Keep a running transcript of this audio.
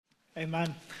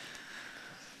Amen.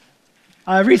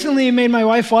 I recently made my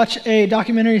wife watch a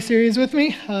documentary series with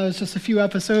me. It was just a few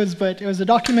episodes, but it was a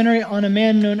documentary on a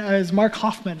man known as Mark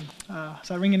Hoffman. Does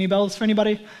that ring any bells for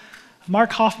anybody?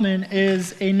 Mark Hoffman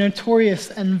is a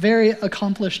notorious and very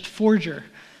accomplished forger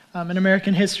in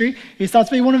American history. He's thought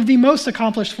to be one of the most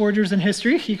accomplished forgers in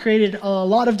history. He created a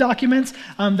lot of documents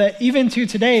that even to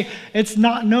today, it's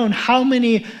not known how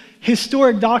many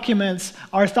historic documents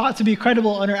are thought to be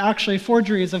credible and are actually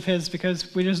forgeries of his,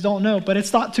 because we just don't know. But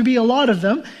it's thought to be a lot of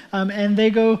them, and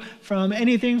they go from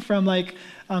anything from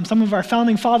some of our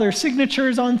founding fathers'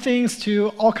 signatures on things to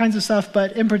all kinds of stuff.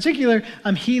 But in particular,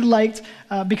 he liked,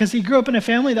 because he grew up in a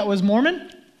family that was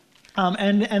Mormon,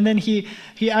 and then he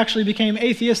actually became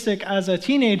atheistic as a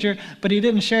teenager, but he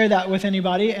didn't share that with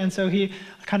anybody, and so he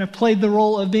kind of played the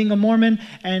role of being a Mormon,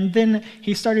 and then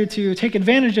he started to take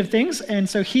advantage of things, and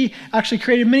so he actually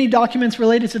created many documents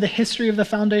related to the history of the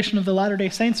foundation of the Latter-day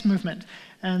Saints movement.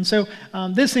 And so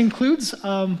this includes,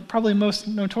 probably most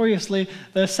notoriously,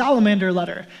 the Salamander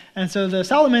Letter. And so the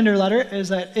Salamander Letter is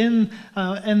that in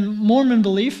Mormon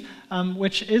belief,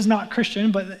 which is not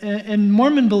Christian, but in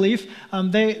Mormon belief,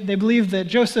 they believe that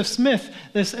Joseph Smith,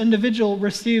 this individual,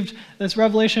 received this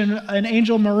revelation. An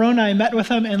angel Moroni met with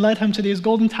him and led him to these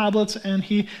golden tablets, and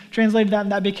he translated that,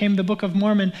 and that became the Book of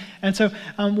Mormon. And so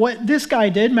what this guy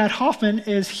did, Matt Hoffman,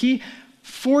 is he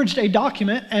forged a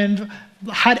document and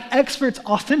had experts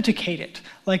authenticate it.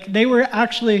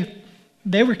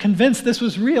 They were convinced this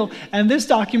was real, and this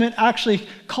document actually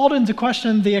called into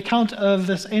question the account of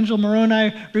this angel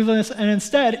Moroni revealing this, and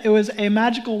instead it was a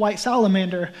magical white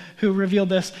salamander who revealed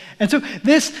this. And so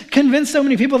this convinced so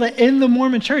many people that in the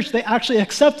Mormon church they actually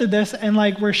accepted this and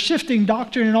were shifting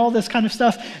doctrine and all this kind of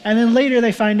stuff. And then later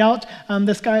they find out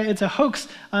this guy, it's a hoax.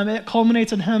 It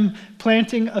culminates in him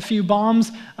planting a few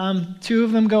bombs. Two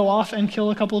of them go off and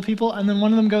kill a couple of people, and then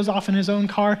one of them goes off in his own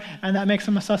car, and that makes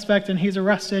him a suspect, and he's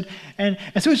arrested. And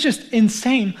so it's just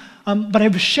insane. But I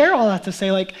share all that to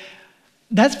say,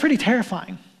 that's pretty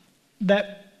terrifying.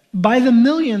 That by the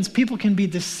millions, people can be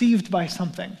deceived by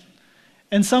something.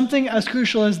 And something as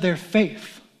crucial as their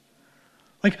faith.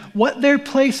 What they're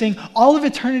placing all of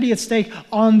eternity at stake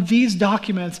on these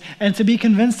documents, and to be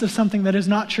convinced of something that is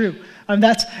not true.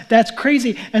 That's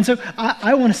crazy. And so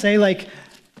I want to say,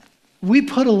 we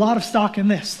put a lot of stock in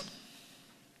this.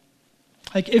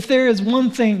 If there is one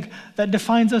thing that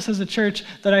defines us as a church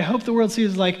that I hope the world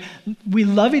sees, we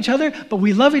love each other, but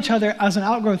we love each other as an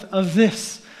outgrowth of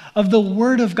this, of the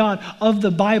Word of God, of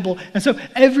the Bible. And so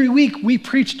every week we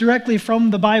preach directly from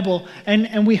the Bible,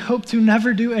 and we hope to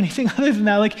never do anything other than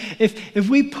that. If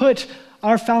we put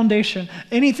our foundation,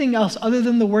 anything else other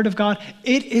than the Word of God,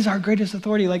 it is our greatest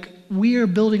authority. We are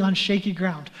building on shaky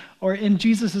ground. Or in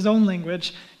Jesus' own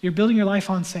language, you're building your life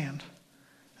on sand.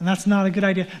 And that's not a good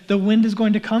idea. The wind is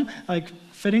going to come,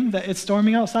 fitting that it's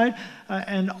storming outside,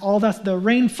 and all that, the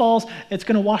rain falls, it's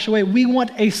going to wash away. We want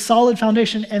a solid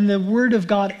foundation, and the Word of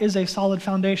God is a solid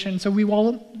foundation. So we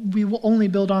will only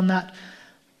build on that.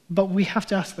 But we have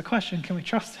to ask the question, can we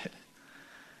trust it?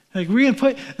 We're going to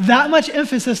put that much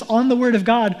emphasis on the Word of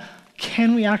God.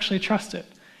 Can we actually trust it?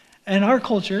 And our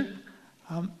culture,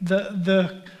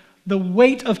 the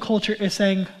weight of culture is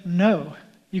saying, no,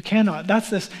 you cannot.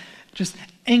 That's this just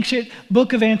ancient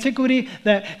book of antiquity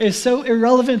that is so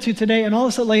irrelevant to today, and all of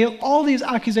a sudden all these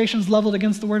accusations leveled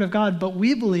against the Word of God. But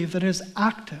we believe that it is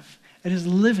active, it is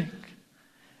living,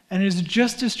 and it is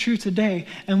just as true today,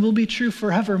 and will be true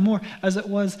forevermore as it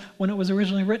was when it was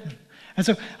originally written. And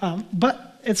so,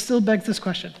 but it still begs this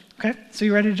question. Okay, so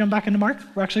you ready to jump back into Mark?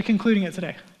 We're actually concluding it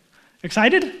today.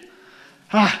 Excited?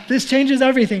 This changes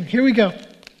everything. Here we go.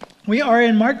 We are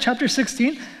in Mark chapter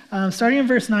 16, starting in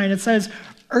verse 9. It says,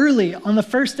 "Early on the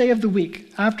first day of the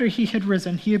week, after he had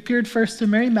risen, he appeared first to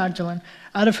Mary Magdalene,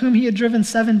 out of whom he had driven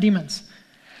 7 demons.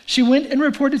 She went and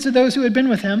reported to those who had been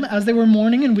with him, as they were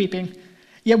mourning and weeping.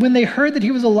 Yet when they heard that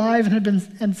he was alive and had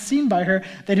been seen by her,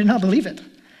 they did not believe it.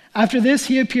 After this,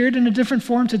 he appeared in a different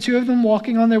form to 2 of them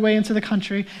walking on their way into the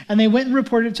country, and they went and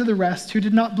reported to the rest, who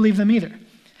did not believe them either.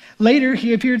 Later,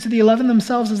 he appeared to the 11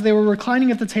 themselves as they were reclining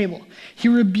at the table. He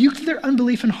rebuked their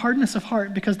unbelief and hardness of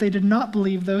heart, because they did not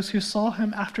believe those who saw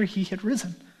him after he had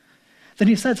risen. Then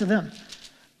he said to them,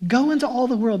 'Go into all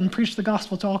the world and preach the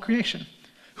gospel to all creation.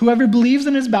 Whoever believes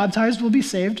and is baptized will be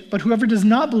saved, but whoever does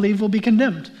not believe will be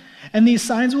condemned. And these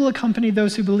signs will accompany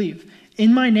those who believe.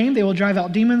 In my name they will drive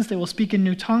out demons, they will speak in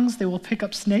new tongues, they will pick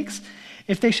up snakes.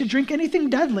 If they should drink anything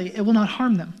deadly, it will not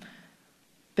harm them.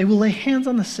 They will lay hands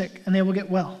on the sick, and they will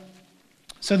get well.'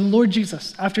 So the Lord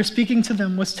Jesus, after speaking to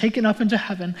them, was taken up into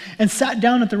heaven and sat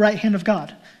down at the right hand of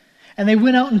God. And they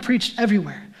went out and preached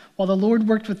everywhere, while the Lord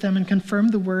worked with them and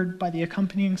confirmed the word by the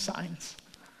accompanying signs.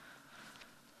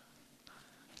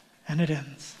 And it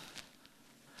ends.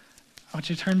 I want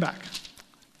you to turn back.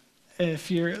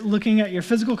 If you're looking at your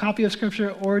physical copy of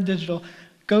Scripture or digital,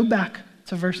 go back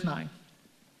to verse 9.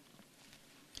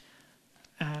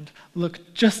 And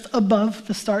look just above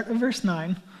the start of verse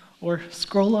 9, or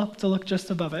scroll up to look just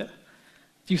above it.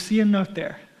 Do you see a note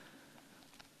there?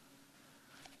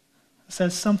 It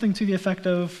says something to the effect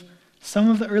of, some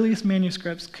of the earliest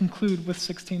manuscripts conclude with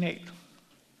 16:8.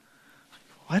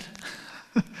 What?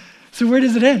 So where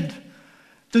does it end?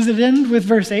 Does it end with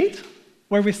verse 8,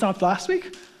 where we stopped last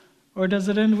week? Or does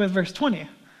it end with verse 20?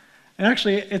 And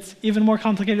actually, it's even more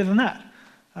complicated than that.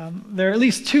 There are at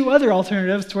least two other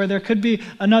alternatives to where there could be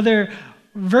another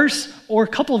verse or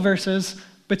couple verses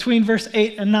between verse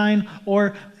 8 and 9,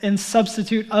 or in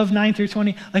substitute of 9 through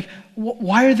 20. Like,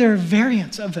 why are there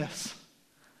variants of this?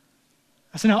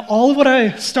 So now all of what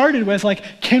I started with,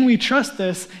 like, can we trust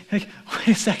this? Like, wait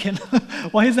a second,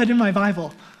 why is that in my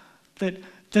Bible?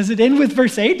 Does it end with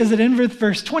verse 8? Does it end with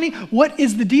verse 20? What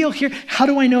is the deal here? How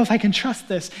do I know if I can trust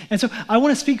this? And so I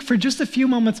want to speak for just a few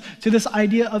moments to this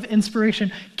idea of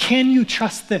inspiration. Can you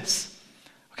trust this?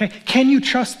 Okay, can you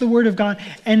trust the Word of God?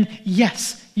 And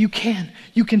yes, you can.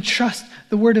 You can trust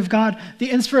the Word of God. The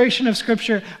inspiration of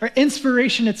Scripture, or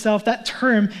inspiration itself, that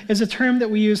term is a term that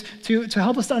we use to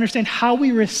help us to understand how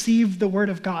we receive the Word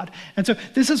of God. And so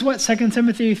this is what 2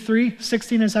 Timothy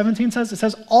 3:16 and 17 says. It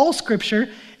says, all Scripture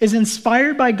is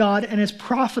inspired by God and is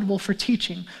profitable for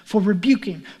teaching, for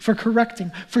rebuking, for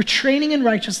correcting, for training in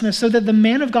righteousness, so that the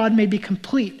man of God may be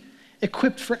complete,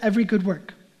 equipped for every good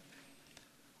work.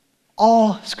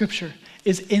 All Scripture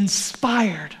is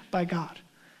inspired by God.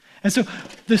 And so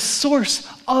the source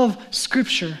of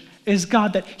Scripture is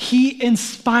God, that He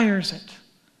inspires it.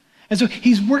 And so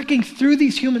He's working through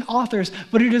these human authors,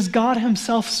 but it is God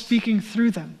Himself speaking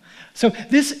through them. So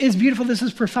this is beautiful. This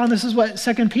is profound. This is what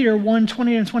 2 Peter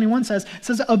 1:20 and 21 says. It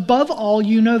says, above all,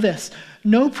 you know this.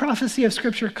 No prophecy of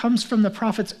Scripture comes from the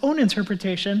prophet's own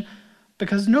interpretation,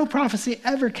 because no prophecy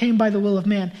ever came by the will of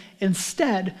man.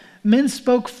 Instead, men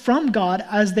spoke from God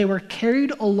as they were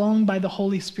carried along by the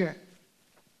Holy Spirit.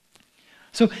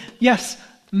 So yes,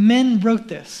 men wrote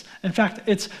this. In fact,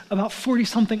 it's about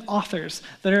 40-something authors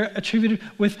that are attributed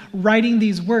with writing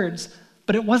these words,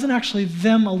 but it wasn't actually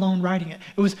them alone writing it.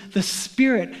 It was the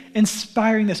Spirit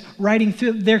inspiring this, writing through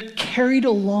it. They're carried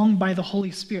along by the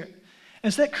Holy Spirit.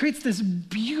 And so that creates this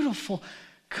beautiful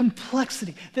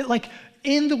complexity that, like,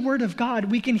 in the Word of God,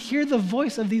 we can hear the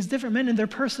voice of these different men and their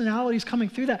personalities coming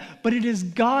through that, but it is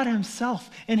God Himself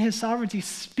in His sovereignty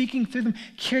speaking through them,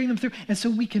 carrying them through, and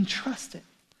so we can trust it.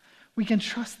 We can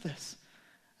trust this.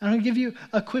 I'm going to give you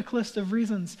a quick list of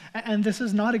reasons, and this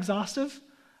is not exhaustive,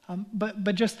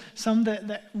 but just some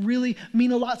that really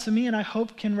mean a lot to me and I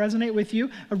hope can resonate with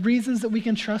you, reasons that we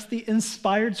can trust the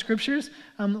inspired Scriptures.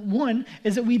 One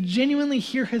is that we genuinely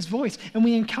hear His voice and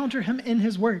we encounter Him in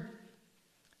His Word.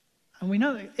 And we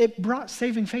know that it brought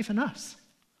saving faith in us.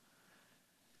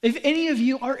 If any of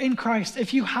you are in Christ,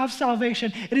 if you have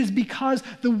salvation, it is because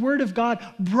the Word of God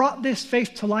brought this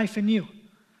faith to life in you.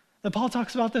 That Paul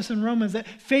talks about this in Romans, that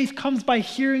faith comes by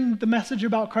hearing the message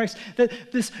about Christ, that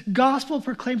this gospel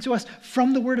proclaimed to us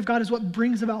from the Word of God is what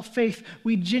brings about faith.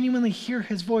 We genuinely hear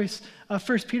His voice. 1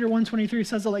 Peter 1:23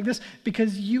 says it like this,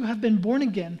 because you have been born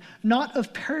again, not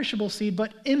of perishable seed,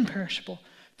 but imperishable,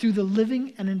 through the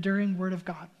living and enduring Word of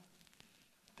God.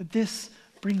 That this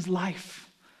brings life,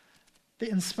 the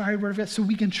inspired Word of God, so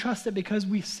we can trust it because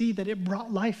we see that it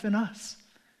brought life in us.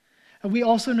 And we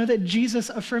also know that Jesus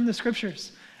affirmed the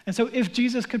Scriptures. And so if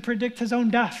Jesus could predict His own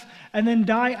death and then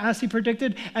die as He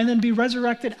predicted and then be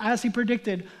resurrected as He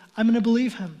predicted, I'm going to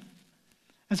believe Him.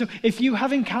 And so if you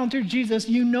have encountered Jesus,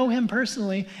 you know Him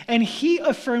personally, and He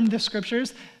affirmed the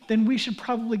Scriptures, then we should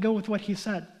probably go with what He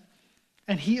said.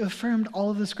 And He affirmed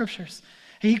all of the Scriptures.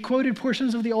 He quoted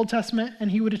portions of the Old Testament, and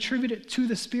He would attribute it to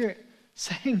the Spirit,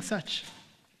 saying such.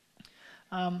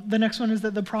 The next one is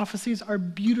that the prophecies are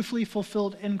beautifully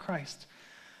fulfilled in Christ.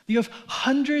 You have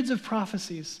hundreds of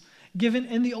prophecies given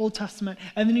in the Old Testament,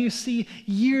 and then you see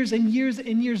years and years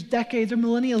and years, decades or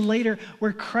millennia later,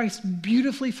 where Christ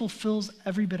beautifully fulfills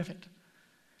every bit of it.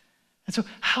 And so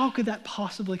how could that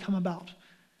possibly come about?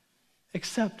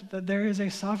 Except that there is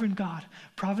a sovereign God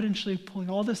providentially pulling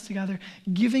all this together,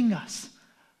 giving us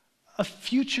a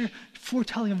future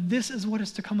foretelling of this is what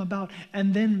is to come about,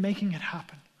 and then making it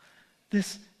happen.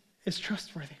 This is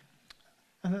trustworthy.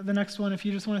 And the next one, if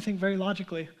you just want to think very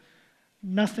logically,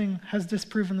 nothing has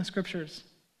disproven the Scriptures,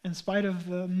 in spite of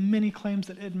the many claims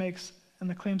that it makes and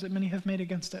the claims that many have made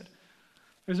against it.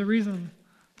 There's a reason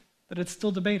that it's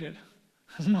still debated.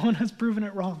 because no one has proven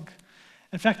it wrong.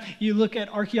 In fact, you look at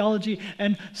archaeology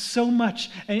and so much,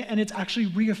 and it's actually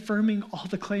reaffirming all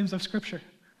the claims of Scripture.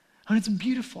 And it's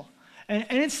beautiful. And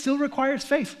it still requires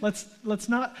faith. Let's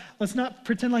not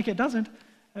pretend like it doesn't.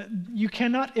 You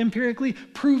cannot empirically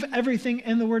prove everything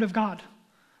in the Word of God.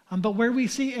 But where we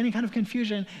see any kind of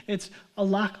confusion, it's a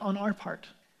lack on our part.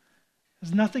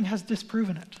 Because nothing has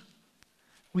disproven it.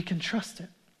 We can trust it.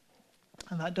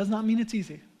 And that does not mean it's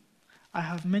easy. I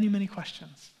have many, many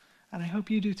questions. And I hope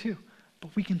you do too.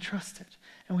 But we can trust it.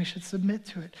 And we should submit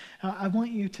to it. I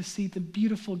want you to see the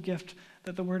beautiful gift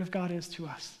that the Word of God is to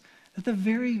us. That the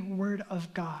very Word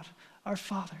of God, our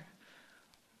Father,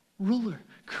 ruler,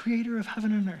 creator of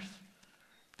heaven and earth,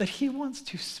 that he wants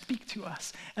to speak to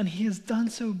us, and he has done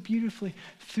so beautifully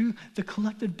through the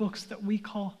collected books that we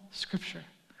call Scripture,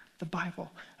 the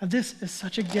Bible. And this is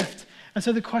such a gift. And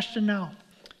so the question now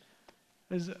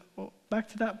is, back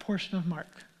to that portion of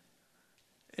Mark.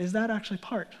 Is that actually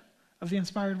part of the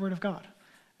inspired Word of God?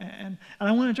 And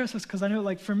I want to address this because I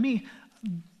know, for me,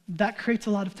 that creates a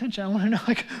lot of tension. I want to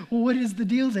know, what is the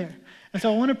deal there? And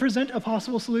so I want to present a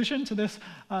possible solution to this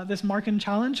Markan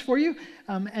challenge for you.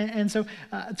 So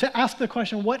to ask the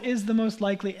question, what is the most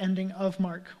likely ending of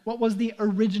Mark? What was the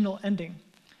original ending?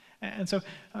 And so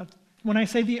when I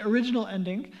say the original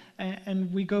ending,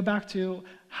 and we go back to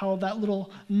how that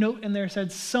little note in there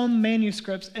said some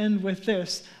manuscripts end with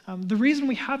this, the reason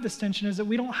we have this tension is that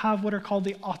we don't have what are called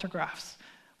the autographs,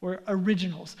 or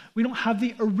originals. We don't have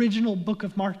the original book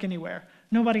of Mark anywhere.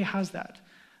 Nobody has that.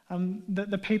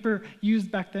 The paper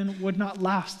used back then would not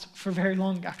last for very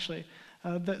long, actually.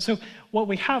 So what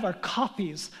we have are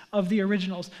copies of the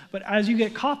originals. But as you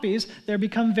get copies, there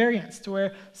become variants to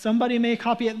where somebody may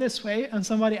copy it this way, and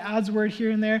somebody adds a word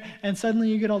here and there, and suddenly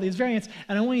you get all these variants.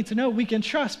 And I want you to know we can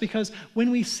trust, because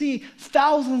when we see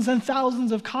thousands and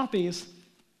thousands of copies,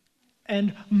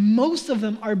 and most of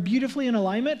them are beautifully in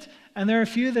alignment, and there are a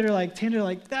few that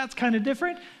are that's kind of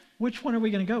different, which one are we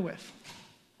going to go with?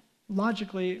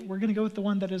 Logically, we're going to go with the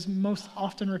one that is most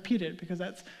often repeated, because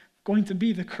that's going to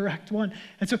be the correct one.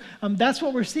 And so that's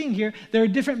what we're seeing here. There are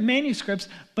different manuscripts,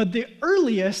 but the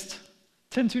earliest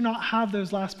tend to not have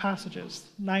those last passages,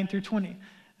 9 through 20.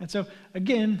 And so,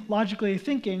 again, logically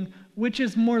thinking, which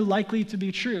is more likely to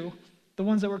be true? The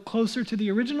ones that were closer to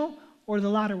the original or the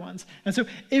latter ones? And so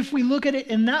if we look at it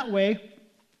in that way,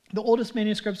 the oldest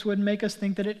manuscripts would make us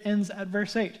think that it ends at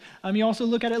verse 8. You also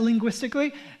look at it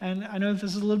linguistically, and I know this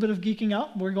is a little bit of geeking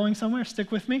out. We're going somewhere.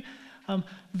 Stick with me.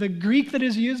 The Greek that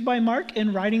is used by Mark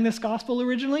in writing this gospel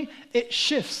originally, it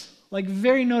shifts,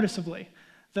 very noticeably.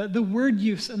 The word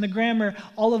use and the grammar,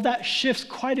 all of that shifts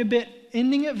quite a bit,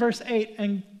 ending at verse 8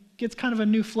 and gets kind of a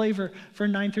new flavor for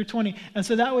 9 through 20. And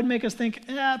so that would make us think,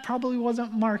 it probably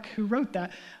wasn't Mark who wrote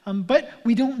that. But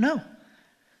we don't know.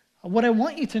 What I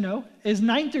want you to know is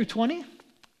 9 through 20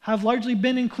 have largely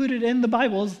been included in the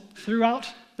Bibles throughout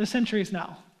the centuries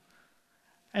now.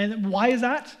 And why is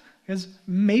that? Because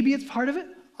maybe it's part of it.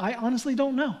 I honestly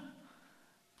don't know.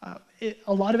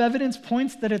 A lot of evidence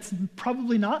points that it's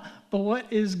probably not, but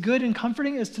what is good and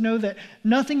comforting is to know that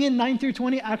nothing in 9 through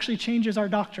 20 actually changes our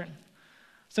doctrine.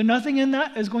 So nothing in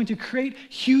that is going to create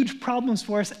huge problems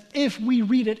for us if we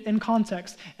read it in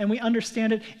context and we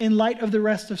understand it in light of the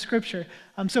rest of Scripture.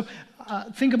 So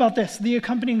think about this, the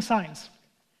accompanying signs.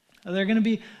 They're going to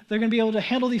be able to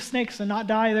handle these snakes and not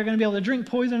die. They're going to be able to drink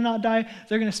poison and not die.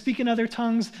 They're going to speak in other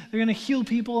tongues. They're going to heal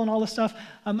people and all this stuff.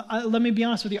 Let me be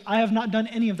honest with you. I have not done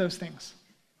any of those things.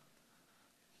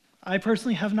 I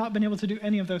personally have not been able to do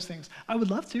any of those things. I would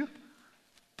love to,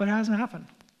 but it hasn't happened.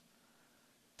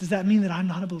 Does that mean that I'm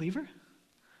not a believer?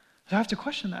 So I have to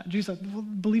question that. Jesus said, well,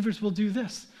 believers will do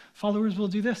this. Followers will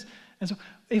do this. And so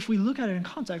if we look at it in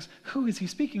context, who is he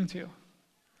speaking to?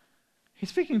 He's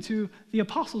speaking to the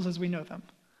apostles as we know them.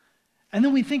 And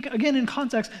then we think, again, in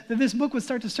context, that this book would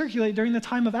start to circulate during the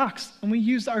time of Acts. And we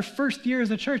used our first year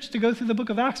as a church to go through the book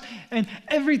of Acts, and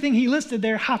everything he listed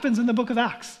there happens in the book of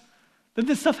Acts. That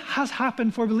this stuff has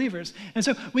happened for believers. And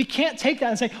so we can't take that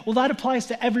and say, well, that applies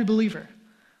to every believer.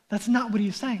 That's not what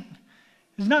he's saying.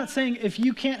 He's not saying if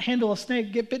you can't handle a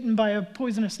snake, get bitten by a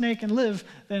poisonous snake and live,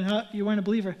 then you weren't a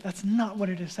believer. That's not what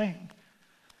it is saying.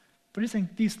 But he's saying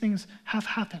these things have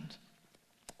happened.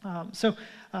 So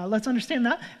let's understand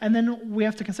that, and then we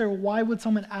have to consider, why would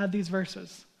someone add these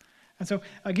verses? And so,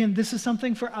 again, this is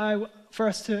something for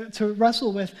us to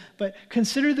wrestle with, but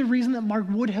consider the reason that Mark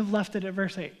would have left it at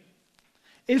verse 8.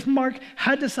 If Mark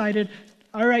had decided,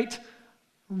 all right,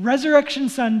 Resurrection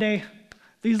Sunday,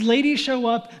 these ladies show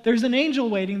up, there's an angel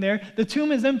waiting there, the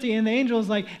tomb is empty, and the angel is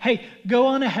like, hey, go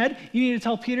on ahead, you need to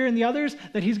tell Peter and the others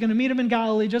that he's going to meet him in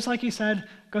Galilee, just like he said,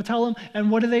 go tell them, and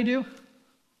what do?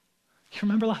 You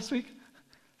remember last week?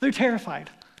 They're terrified.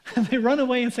 They run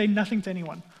away and say nothing to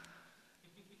anyone.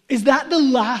 Is that the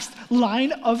last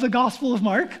line of the Gospel of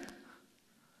Mark?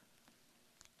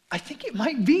 I think it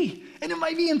might be, and it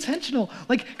might be intentional.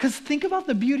 Because think about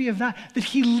the beauty of that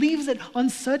he leaves it on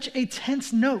such a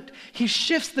tense note. He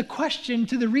shifts the question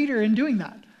to the reader in doing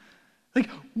that.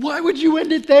 Why would you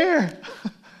end it there?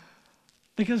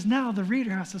 Because now the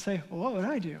reader has to say, well, what would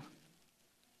I do?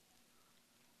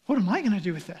 What am I going to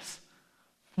do with this?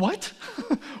 What?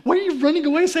 Why are you running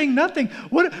away saying nothing?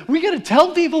 We got to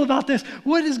tell people about this.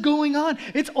 What is going on?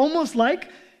 It's almost like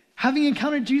having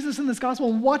encountered Jesus in this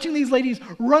gospel and watching these ladies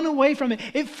run away from it.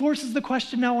 It forces the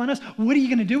question now on us, what are you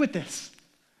going to do with this?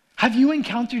 Have you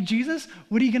encountered Jesus?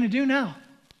 What are you going to do now?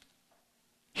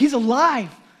 He's alive.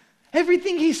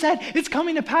 Everything he said, it's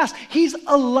coming to pass. He's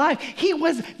alive. He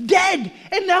was dead,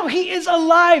 and now he is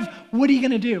alive. What are you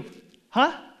going to do?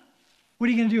 Huh? What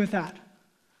are you going to do with that?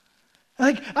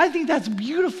 I think that's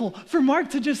beautiful for Mark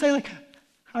to just say,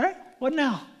 all right, what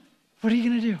now? What are you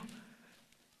going to do?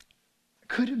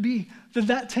 Could it be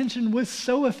that tension was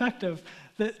so effective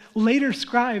that later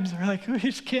scribes are like, we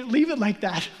just can't leave it like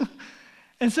that?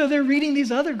 And so they're reading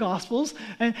these other Gospels,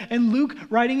 and Luke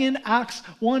writing in Acts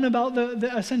 1 about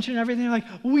the ascension and everything. They're like,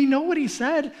 we know what he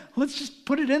said. Let's just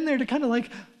put it in there to kind of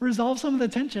resolve some of the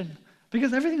tension.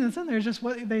 Because everything that's in there is just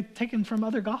what they've taken from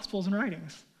other Gospels and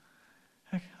writings.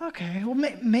 Okay, well,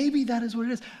 maybe that is what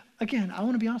it is. Again, I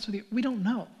want to be honest with you. We don't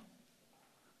know.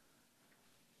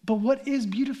 But what is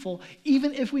beautiful,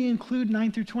 even if we include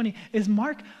 9 through 20, is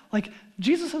Mark,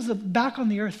 Jesus is back on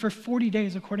the earth for 40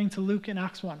 days, according to Luke in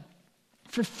Acts 1.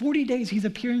 For 40 days, he's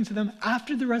appearing to them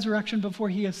after the resurrection before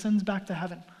he ascends back to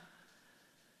heaven.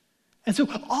 And so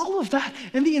all of that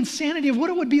and the insanity of what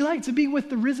it would be like to be with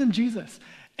the risen Jesus.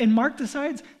 And Mark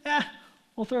decides,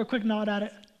 we'll throw a quick nod at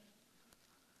it.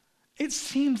 It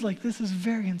seems like this is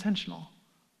very intentional.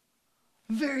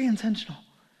 Very intentional.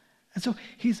 And so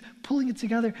he's pulling it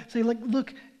together, say,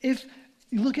 look, if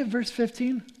you look at verse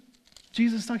 15,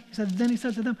 Jesus talking, then he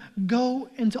said to them, go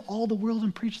into all the world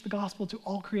and preach the gospel to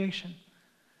all creation.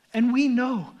 And we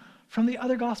know from the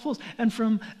other Gospels and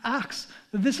from Acts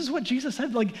that this is what Jesus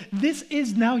said. This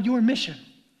is now your mission.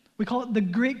 We call it the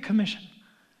Great Commission.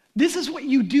 This is what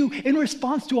you do in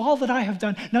response to all that I have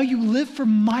done. Now you live for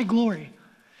my glory.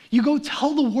 You go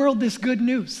tell the world this good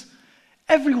news.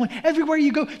 Everyone, everywhere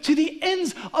you go, to the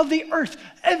ends of the earth,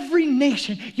 every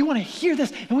nation, you want to hear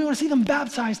this, and we want to see them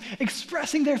baptized,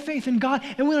 expressing their faith in God,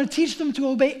 and we want to teach them to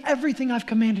obey everything I've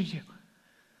commanded you.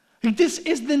 This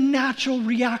is the natural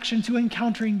reaction to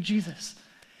encountering Jesus,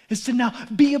 is to now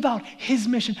be about his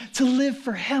mission, to live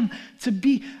for him, to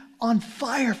be on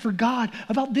fire for God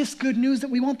about this good news that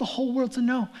we want the whole world to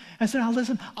know. And so now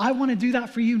listen, I want to do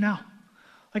that for you now.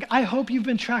 I hope you've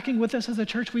been tracking with us as a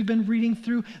church. We've been reading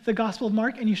through the Gospel of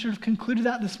Mark, and you should have concluded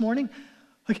that this morning.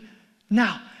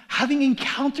 Now, having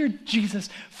encountered Jesus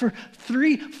for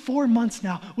 3-4 months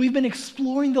now, we've been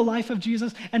exploring the life of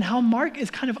Jesus and how Mark is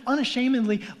kind of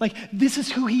unashamedly this is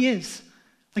who he is.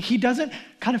 He doesn't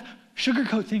kind of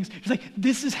sugarcoat things. He's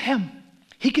this is him.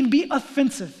 He can be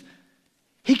offensive.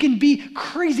 He can be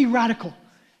crazy radical.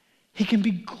 He can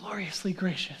be gloriously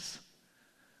gracious.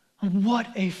 What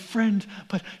a friend,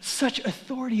 but such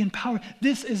authority and power.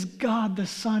 This is God the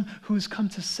Son who has come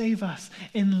to save us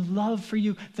in love for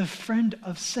you, the friend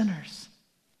of sinners.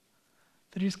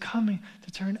 That he's coming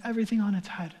to turn everything on its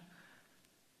head.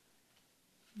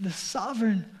 The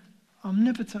sovereign,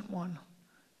 omnipotent one,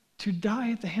 to die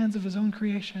at the hands of his own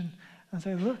creation and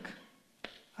say, look,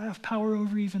 I have power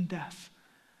over even death.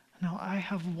 Now I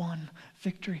have won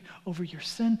victory over your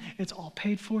sin. It's all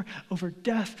paid for. Over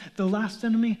death, the last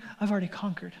enemy, I've already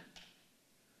conquered.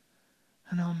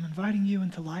 And now I'm inviting you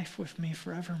into life with me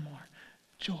forevermore.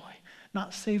 Joy,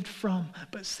 not saved from,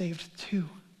 but saved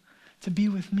to be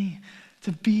with me,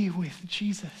 to be with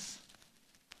Jesus.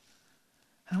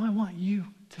 And I want you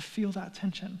to feel that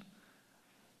tension.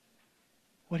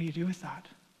 What do you do with that?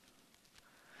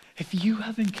 If you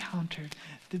have encountered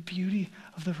the beauty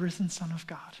of the risen Son of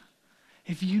God,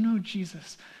 if you know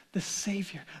Jesus, the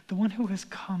Savior, the one who has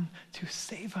come to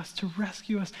save us, to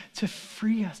rescue us, to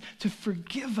free us, to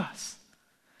forgive us,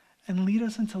 and lead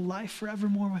us into life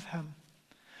forevermore with him,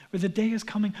 where the day is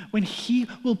coming when he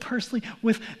will personally,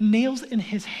 with nails in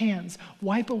his hands,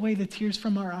 wipe away the tears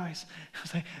from our eyes and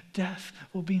say, death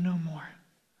will be no more.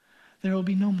 There will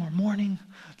be no more mourning.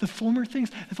 The former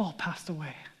things have all passed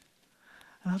away.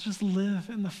 And I'll just live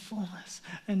in the fullness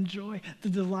and joy, the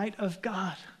delight of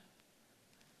God.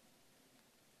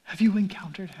 Have you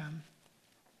encountered him?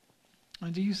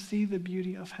 And do you see the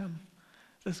beauty of him,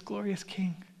 this glorious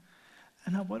King?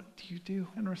 And now what do you do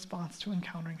in response to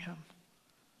encountering him?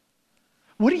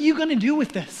 What are you going to do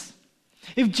with this?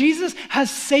 If Jesus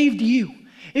has saved you,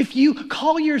 if you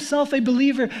call yourself a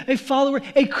believer, a follower,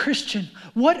 a Christian,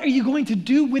 what are you going to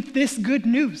do with this good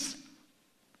news?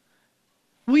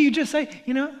 Will you just say,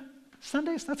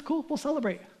 Sundays, that's cool, we'll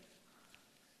celebrate.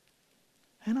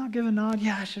 And I'll give a nod,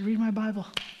 yeah, I should read my Bible.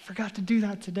 Forgot to do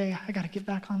that today, I got to get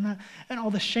back on that. And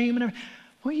all the shame and everything.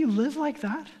 Will you live like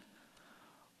that?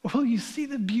 Or will you see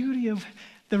the beauty of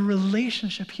the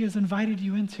relationship he has invited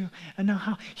you into, and now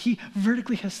how he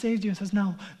vertically has saved you and says,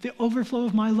 now the overflow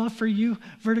of my love for you,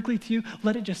 vertically to you,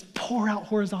 let it just pour out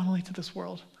horizontally to this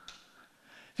world.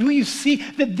 And when you see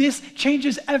that this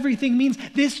changes everything, means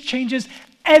this changes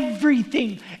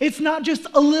everything. It's not just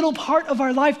a little part of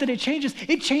our life that it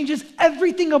changes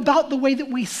everything about the way that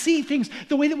we see things,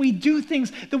 the way that we do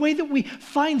things, the way that we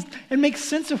find and make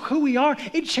sense of who we are.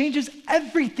 It changes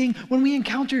everything when we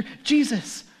encounter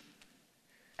Jesus.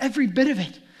 Every bit of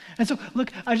it. And so,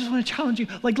 look, I just want to challenge you,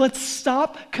 let's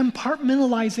stop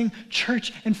compartmentalizing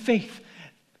church and faith.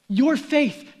 Your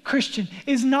faith, Christian,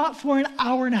 is not for an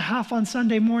hour and a half on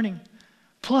Sunday morning,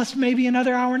 plus maybe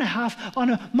another hour and a half on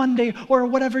a Monday or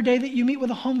whatever day that you meet with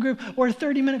a home group or a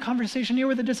 30-minute conversation here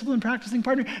with a disciplined practicing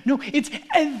partner. No, it's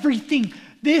everything.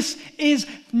 This is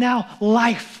now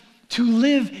life. To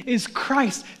live is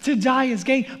Christ, to die is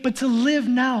gain, but to live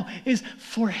now is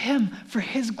for him, for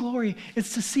his glory.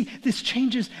 It's to see this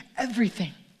changes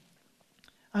everything.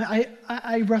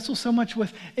 I wrestle so much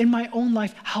with, in my own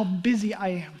life, how busy I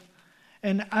am.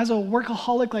 And as a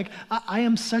workaholic, I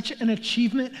am such an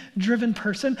achievement-driven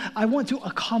person. I want to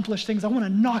accomplish things. I want to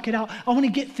knock it out. I want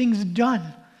to get things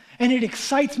done. And it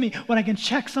excites me when I can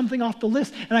check something off the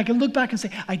list and I can look back and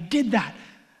say, I did that.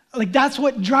 That's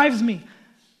what drives me.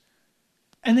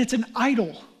 And it's an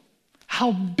idol,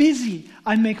 how busy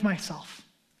I make myself.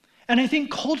 And I think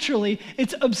culturally,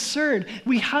 it's absurd.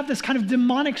 We have this kind of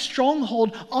demonic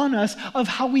stronghold on us of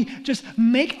how we just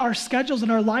make our schedules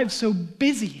and our lives so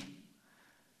busy.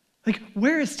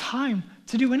 Where is time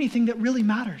to do anything that really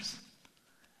matters?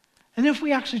 And if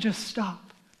we actually just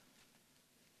stop,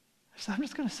 I'm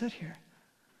just going to sit here.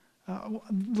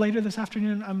 Later this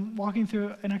afternoon, I'm walking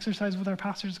through an exercise with our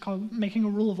pastors called Making a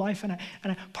Rule of Life, and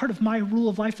part of my rule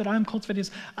of life that I'm cultivating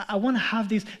is I want to have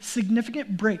these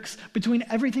significant breaks between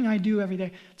everything I do every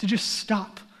day to just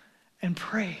stop and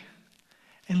pray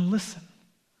and listen.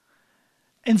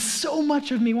 And so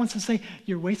much of me wants to say,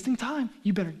 you're wasting time.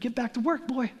 You better get back to work,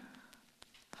 boy.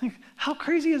 How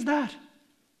crazy is that?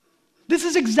 This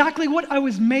is exactly what I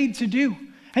was made to do.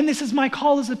 And this is my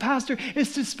call as a pastor,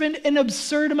 is to spend an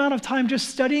absurd amount of time just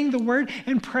studying the word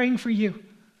and praying for you.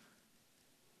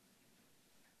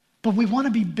 But we want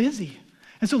to be busy.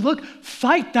 And so look,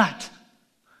 fight that.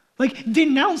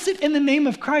 Denounce it in the name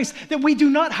of Christ, that we do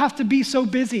not have to be so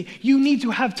busy. You need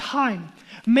to have time.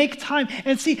 Make time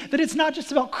and see that it's not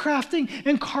just about crafting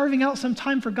and carving out some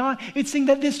time for God. It's saying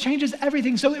that this changes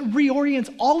everything. So it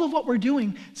reorients all of what we're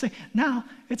doing. Say, now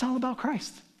it's all about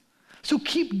Christ. So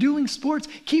keep doing sports,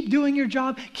 keep doing your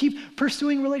job, keep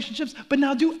pursuing relationships, but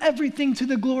now do everything to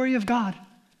the glory of God.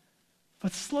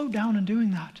 But slow down in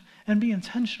doing that and be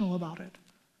intentional about it.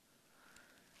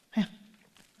 Man,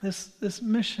 this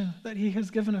mission that he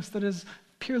has given us that is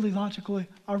purely logically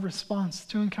our response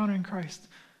to encountering Christ,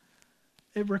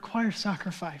 it requires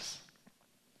sacrifice.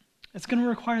 It's going to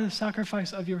require the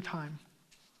sacrifice of your time.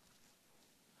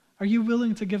 Are you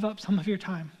willing to give up some of your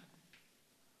time?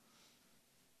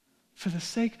 For the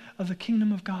sake of the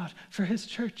kingdom of God, for his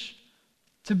church,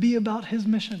 to be about his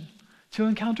mission, to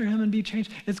encounter him and be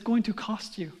changed, it's going to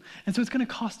cost you. And so it's going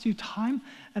to cost you time,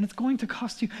 and it's going to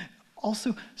cost you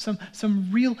also some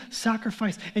real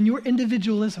sacrifice and your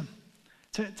individualism.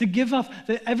 To give up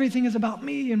that everything is about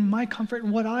me and my comfort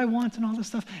and what I want and all this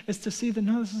stuff, is to see that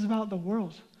no, this is about the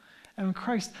world. And when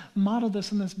Christ modeled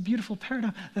this in this beautiful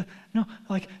paradigm, that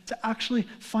to actually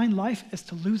find life is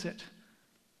to lose it.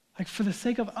 For the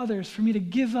sake of others, for me to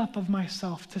give up of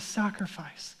myself, to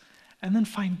sacrifice, and then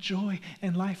find joy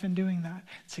in life in doing that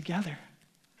together.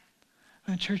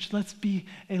 And church, let's be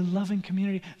a loving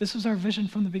community. This was our vision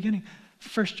from the beginning.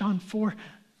 1 John 4,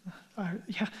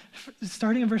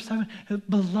 starting in verse 7,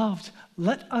 beloved,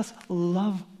 let us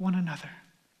love one another.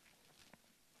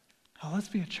 Let's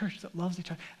be a church that loves each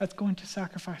other. That's going to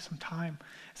sacrifice some time.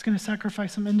 It's going to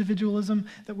sacrifice some individualism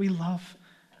that we love.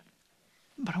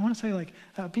 But I want to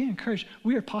say, be encouraged.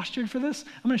 We are postured for this.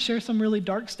 I'm going to share some really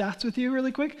dark stats with you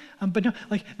really quick. But no,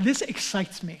 this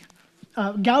excites me.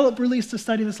 Gallup released a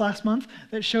study this last month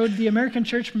that showed the American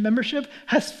church membership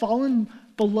has fallen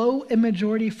below a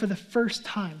majority for the first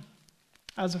time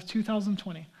as of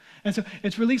 2020. And so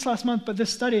it's released last month, but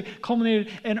this study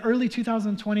culminated in early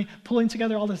 2020, pulling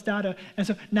together all this data. And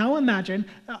so now imagine,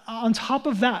 on top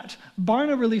of that,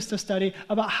 Barna released a study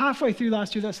about halfway through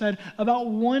last year that said about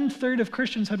 1/3 of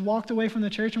Christians had walked away from the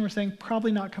church and were saying,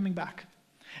 probably not coming back.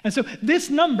 And so this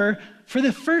number, for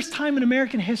the first time in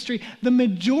American history, the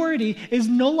majority is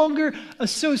no longer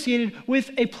associated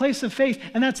with a place of faith.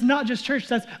 And that's not just church,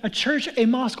 that's a church, a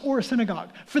mosque, or a synagogue.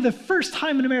 For the first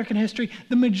time in American history,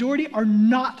 the majority are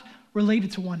not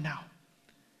related to one now.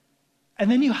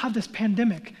 And then you have this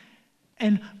pandemic,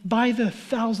 and by the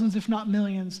thousands, if not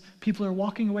millions, people are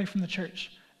walking away from the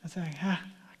church and saying, I'm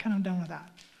kind of done with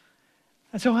that.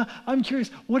 And so I'm curious,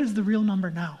 what is the real number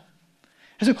now?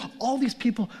 And so all these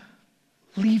people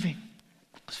leaving,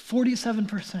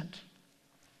 47%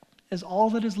 is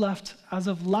all that is left as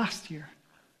of last year.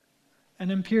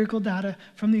 And empirical data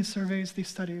from these surveys, these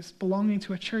studies, belonging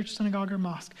to a church, synagogue, or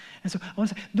mosque. And so I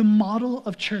want to say, the model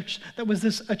of church that was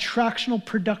this attractional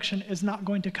production is not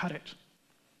going to cut it.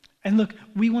 And look,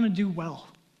 we want to do well.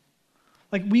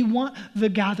 Like, we want the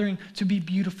gathering to be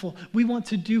beautiful. We want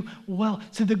to do well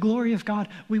to the glory of God.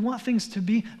 We want things to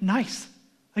be nice.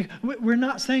 Like, we're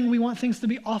not saying we want things to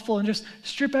be awful and just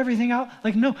strip everything out.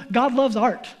 Like, no, God loves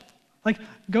art. Like,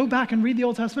 go back and read the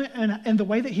Old Testament and the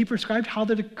way that he prescribed how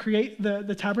to create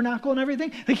the tabernacle and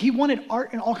everything. Like, he wanted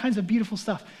art and all kinds of beautiful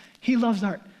stuff. He loves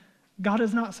art. God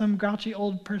is not some grouchy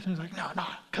old person who's like, no,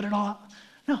 cut it all out.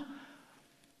 No.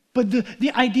 But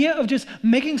the idea of just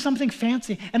making something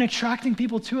fancy and attracting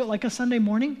people to it like a Sunday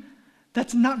morning,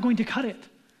 that's not going to cut it.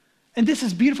 And this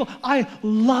is beautiful. I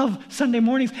love Sunday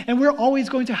mornings, and we're always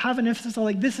going to have an emphasis on,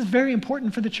 like, this is very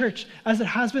important for the church, as it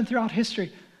has been throughout history.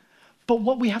 But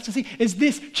what we have to see is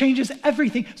this changes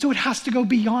everything, so it has to go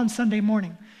beyond Sunday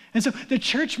morning. And so the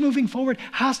church moving forward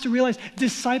has to realize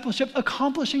discipleship,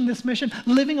 accomplishing this mission,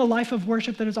 living a life of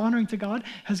worship that is honoring to God,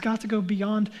 has got to go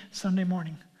beyond Sunday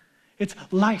morning. It's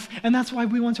life. And that's why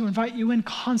we want to invite you in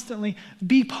constantly.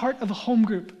 Be part of a home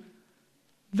group.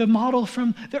 The model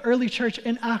from the early church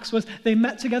in Acts was they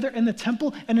met together in the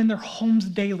temple and in their homes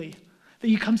daily. That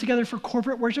you come together for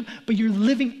corporate worship, but you're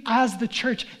living as the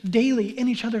church daily in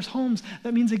each other's homes.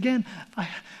 That means, again,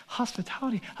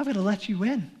 hospitality. I've got to let you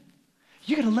in.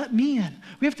 You got to let me in.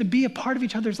 We have to be a part of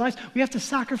each other's lives. We have to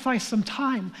sacrifice some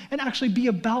time and actually be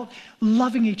about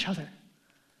loving each other.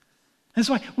 That's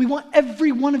why we want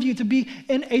every one of you to be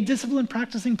in a discipline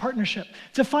practicing partnership,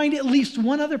 to find at least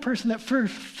one other person that for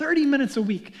 30 minutes a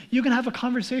week, you can have a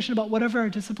conversation about whatever our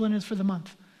discipline is for the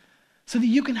month, so that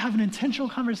you can have an intentional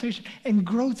conversation and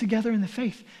grow together in the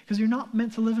faith, because you're not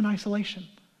meant to live in isolation.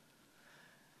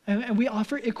 And we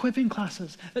offer equipping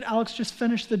classes that Alex just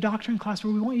finished, the doctrine class,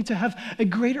 where we want you to have a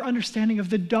greater understanding of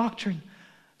the doctrine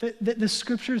that the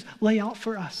scriptures lay out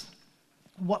for us,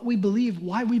 what we believe,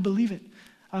 why we believe it.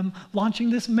 I'm launching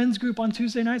this men's group on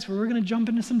Tuesday nights where we're going to jump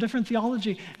into some different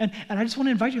theology. And I just want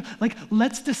to invite you, like,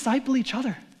 let's disciple each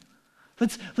other.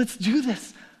 Let's do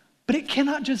this. But it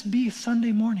cannot just be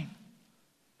Sunday morning.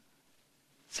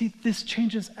 See, this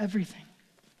changes everything.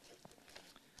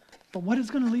 But what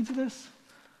is going to lead to this?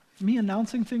 Me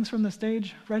announcing things from the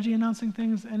stage, Reggie announcing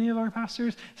things, any of our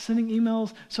pastors, sending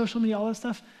emails, social media, all that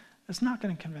stuff, it's not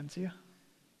going to convince you.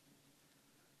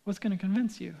 What's going to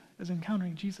convince you is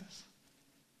encountering Jesus.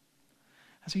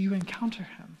 And so you encounter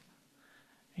him,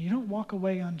 and you don't walk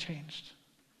away unchanged.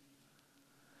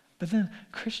 But then,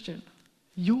 Christian,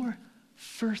 your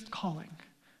first calling,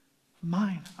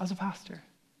 mine as a pastor,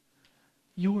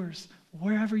 yours,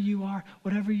 wherever you are,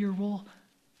 whatever your role,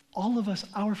 all of us,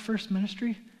 our first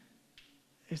ministry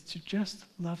is to just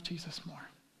love Jesus more.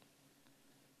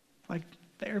 Like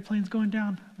the airplane's going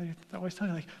down, they always tell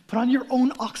you, like, put on your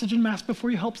own oxygen mask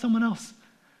before you help someone else.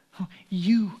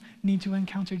 You need to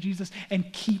encounter Jesus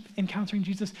and keep encountering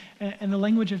Jesus. And the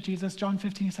language of Jesus, John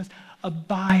 15, he says,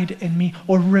 abide in me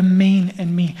or remain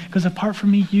in me, because apart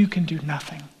from me, you can do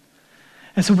nothing.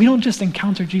 And so we don't just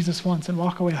encounter Jesus once and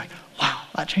walk away like, wow,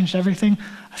 that changed everything.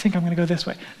 I think I'm going to go this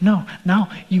way. No,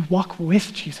 now you walk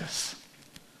with Jesus.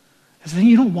 And then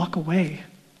you don't walk away.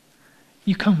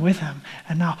 You come with him.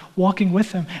 And now walking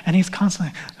with him, and he's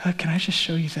constantly, can I just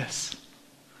show you this?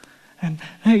 And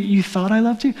hey, you thought I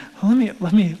loved you? Well,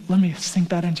 let me sink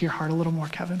that into your heart a little more,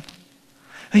 Kevin.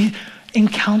 Like,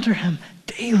 encounter him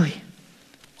daily.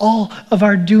 All of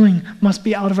our doing must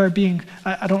be out of our being.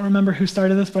 I don't remember who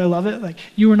started this, but I love it. Like,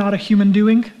 you are not a human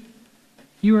doing.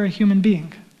 You are a human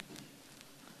being.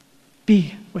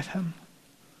 Be with him.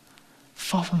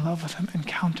 Fall in love with him.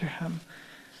 Encounter him.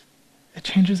 It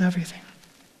changes everything.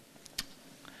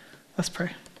 Let's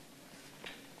pray.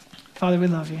 Father, we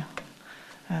love you.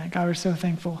 God, we're so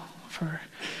thankful for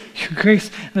your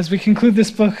grace. And as we conclude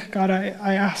this book, God,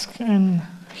 I ask in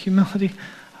humility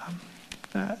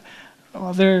that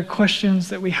while there are questions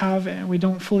that we have and we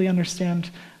don't fully understand,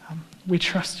 we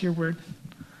trust your word.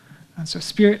 And so,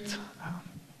 Spirit,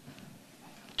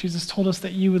 Jesus told us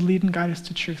that you would lead and guide us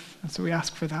to truth. And so we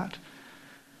ask for that.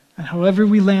 And however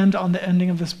we land on the ending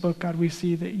of this book, God, we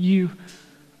see that you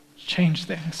change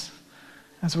things.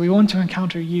 And so we want to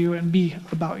encounter you and be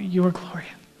about your glory,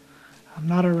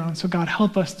 not our own. So God,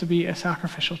 help us to be a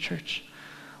sacrificial church,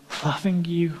 loving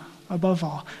you above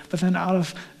all, but then out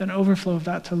of an overflow of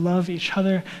that, to love each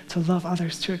other, to love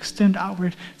others, to extend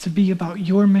outward, to be about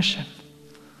your mission.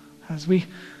 As we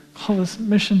call this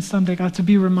Mission Sunday, God, to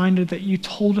be reminded that you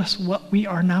told us what we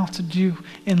are now to do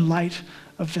in light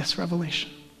of this revelation.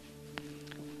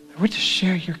 We're to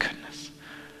share your goodness.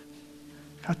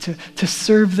 God, to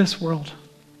serve this world,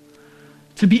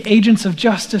 to be agents of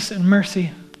justice and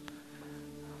mercy,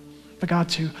 but God,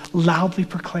 to loudly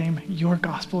proclaim your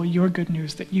gospel, your good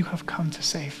news that you have come to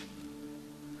save.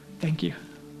 Thank you.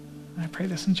 And I pray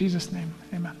this in Jesus' name.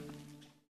 Amen.